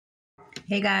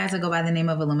Hey guys, I go by the name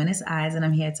of Luminous Eyes, and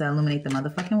I'm here to illuminate the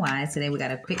motherfucking wise. Today we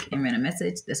got a quick and random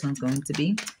message. This one's going to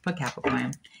be for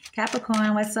Capricorn.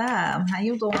 Capricorn, what's up? How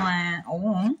you doing?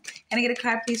 Oh, can I get a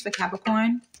card, please, for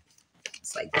Capricorn?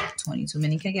 It's like 22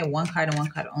 minutes. Can I get one card and one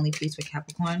card only, please, for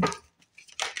Capricorn?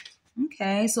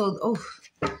 Okay, so,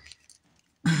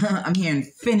 I'm hearing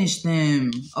finish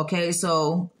them. Okay,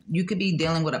 so you could be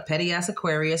dealing with a petty-ass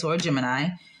Aquarius or a Gemini.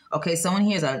 Okay, someone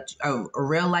here is a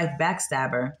real-life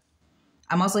backstabber.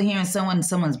 I'm also hearing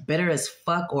someone's bitter as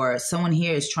fuck, or someone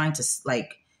here is trying to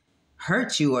like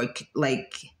hurt you, or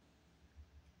like.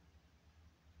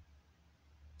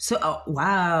 So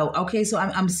wow, okay. So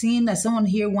I'm seeing that someone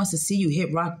here wants to see you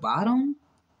hit rock bottom.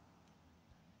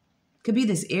 Could be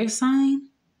this air sign.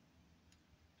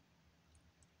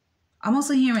 I'm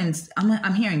also hearing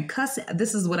I'm hearing cuss.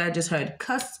 This is what I just heard.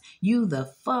 Cuss you the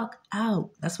fuck out.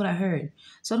 That's what I heard.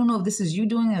 So I don't know if this is you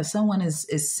doing it, or someone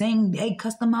is saying, hey,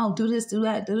 cuss them out, do this, do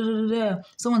that, da, da, da, da.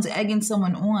 Someone's egging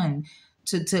someone on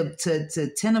to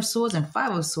 10 of swords and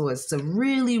 5 of swords to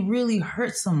really, really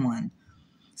hurt someone.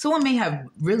 Someone may have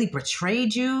really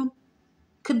betrayed you.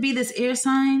 Could be this air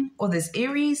sign or this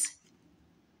Aries.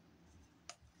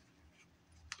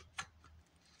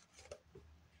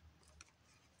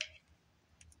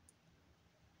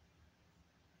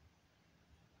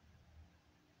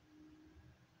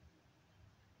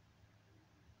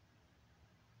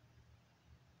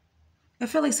 I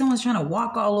feel like someone's trying to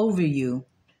walk all over you.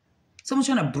 Someone's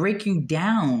trying to break you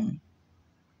down.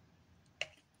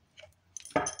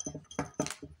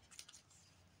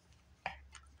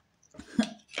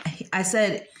 I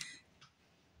said,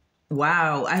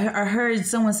 wow. I heard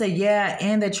someone say, yeah,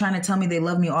 and they're trying to tell me they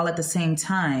love me all at the same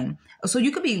time. So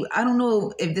you could be, I don't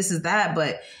know if this is that,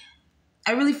 but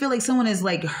I really feel like someone is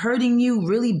like hurting you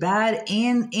really bad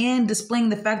and displaying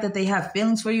the fact that they have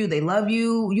feelings for you. They love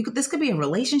you. This could be a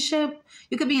relationship.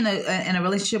 You could be in a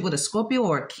relationship with a Scorpio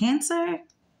or a Cancer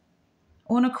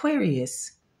or an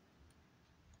Aquarius.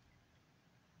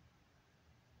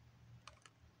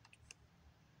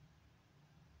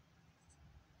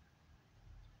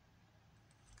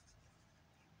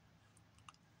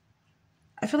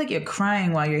 I feel like you're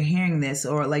crying while you're hearing this,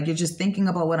 or like you're just thinking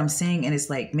about what I'm saying and it's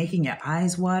like making your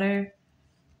eyes water.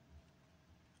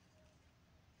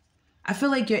 I feel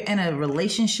like you're in a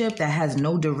relationship that has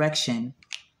no direction.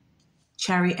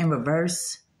 Chariot in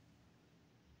reverse.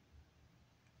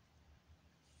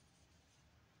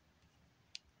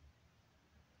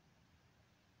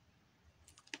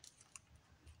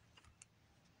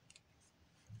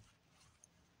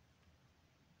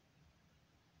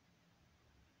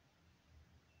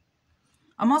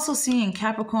 I'm also seeing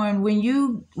Capricorn,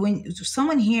 when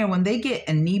someone here, when they get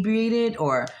inebriated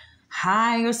or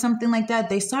high or something like that,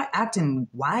 they start acting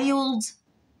wild.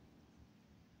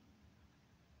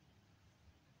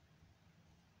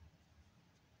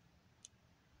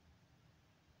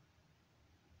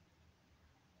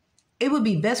 It would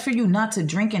be best for you not to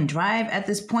drink and drive at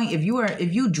this point. If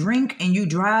you drink and you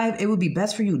drive, it would be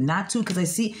best for you not to, because I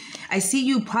see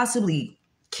you possibly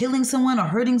killing someone or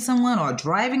hurting someone or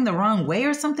driving the wrong way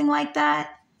or something like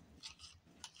that.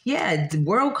 Yeah, the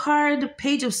World card,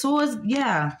 Page of Swords,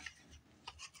 yeah.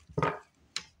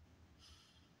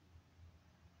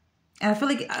 And I feel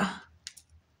like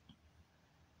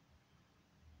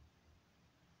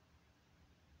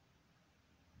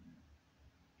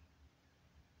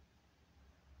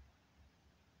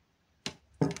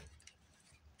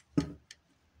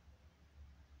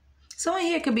someone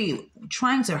here could be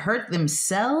trying to hurt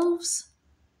themselves.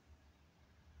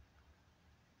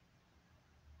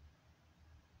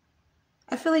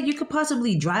 I feel like you could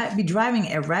possibly be driving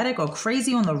erratic or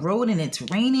crazy on the road and it's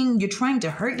raining. You're trying to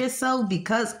hurt yourself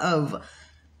because of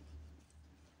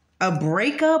a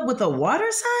breakup with a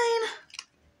water sign.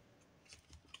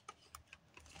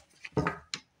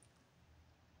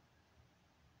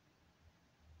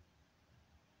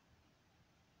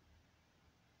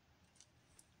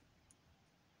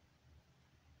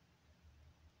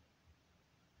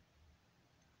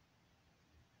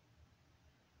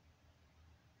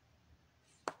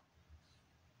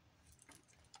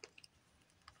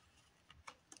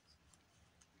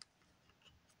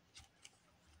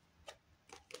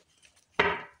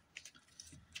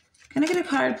 Can I get a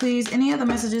card, please? Any other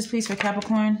messages, please, for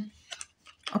Capricorn?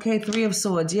 Okay, 3 of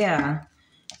Swords, yeah.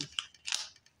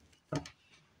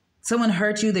 Someone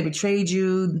hurt you, they betrayed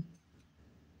you.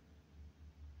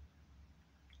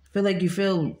 Feel like you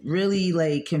feel really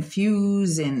like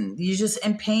confused and you're just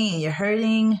in pain, you're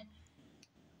hurting.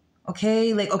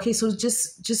 Okay, so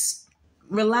just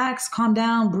relax, calm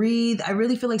down, breathe. I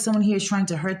really feel like someone here is trying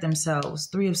to hurt themselves.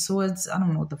 3 of Swords, I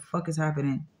don't know what the fuck is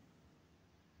happening.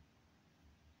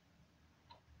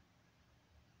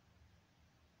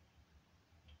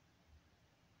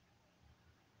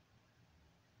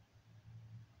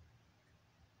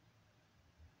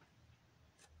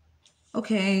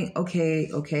 Okay,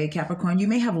 Capricorn. You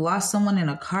may have lost someone in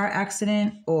a car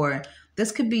accident, or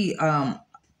this could be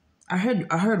I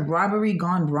heard robbery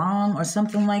gone wrong or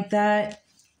something like that.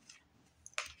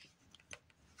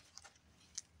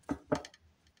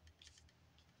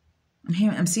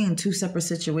 I'm seeing two separate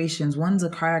situations. One's a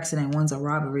car accident, one's a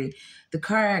robbery. The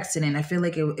car accident, I feel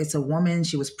like it's a woman.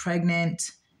 She was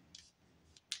pregnant.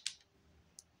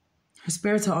 Her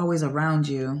spirits are always around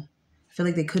you. I feel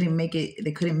like they couldn't make it.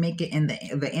 They couldn't make it, and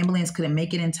the ambulance couldn't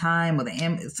make it in time, or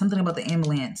something about the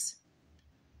ambulance.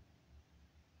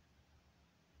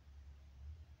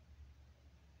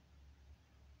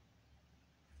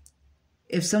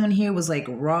 If someone here was like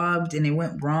robbed and it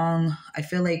went wrong, I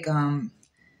feel like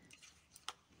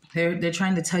they're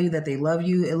trying to tell you that they love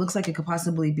you. It looks like it could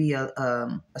possibly be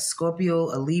a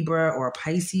Scorpio, a Libra, or a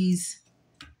Pisces.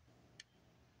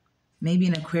 Maybe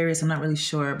an Aquarius. I'm not really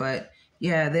sure, but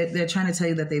yeah, they're trying to tell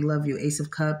you that they love you. Ace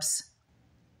of Cups.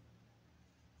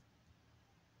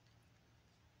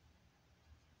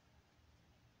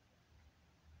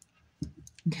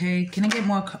 Okay, can I get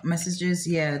more messages?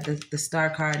 Yeah, the star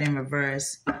card in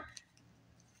reverse.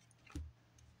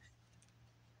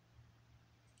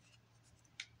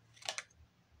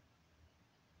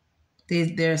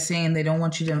 They're saying they don't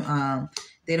want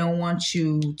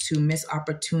you to miss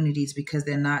opportunities because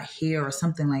they're not here or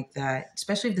something like that.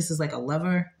 Especially if this is like a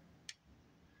lover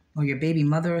or your baby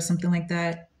mother or something like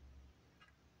that.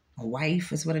 A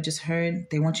wife is what I just heard.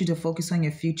 They want you to focus on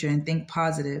your future and think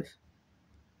positive.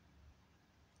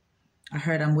 I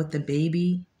heard I'm with the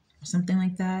baby or something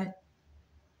like that.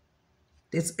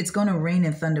 It's going to rain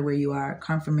and thunder where you are.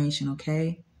 Confirmation,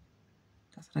 okay?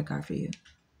 That's what I got for you.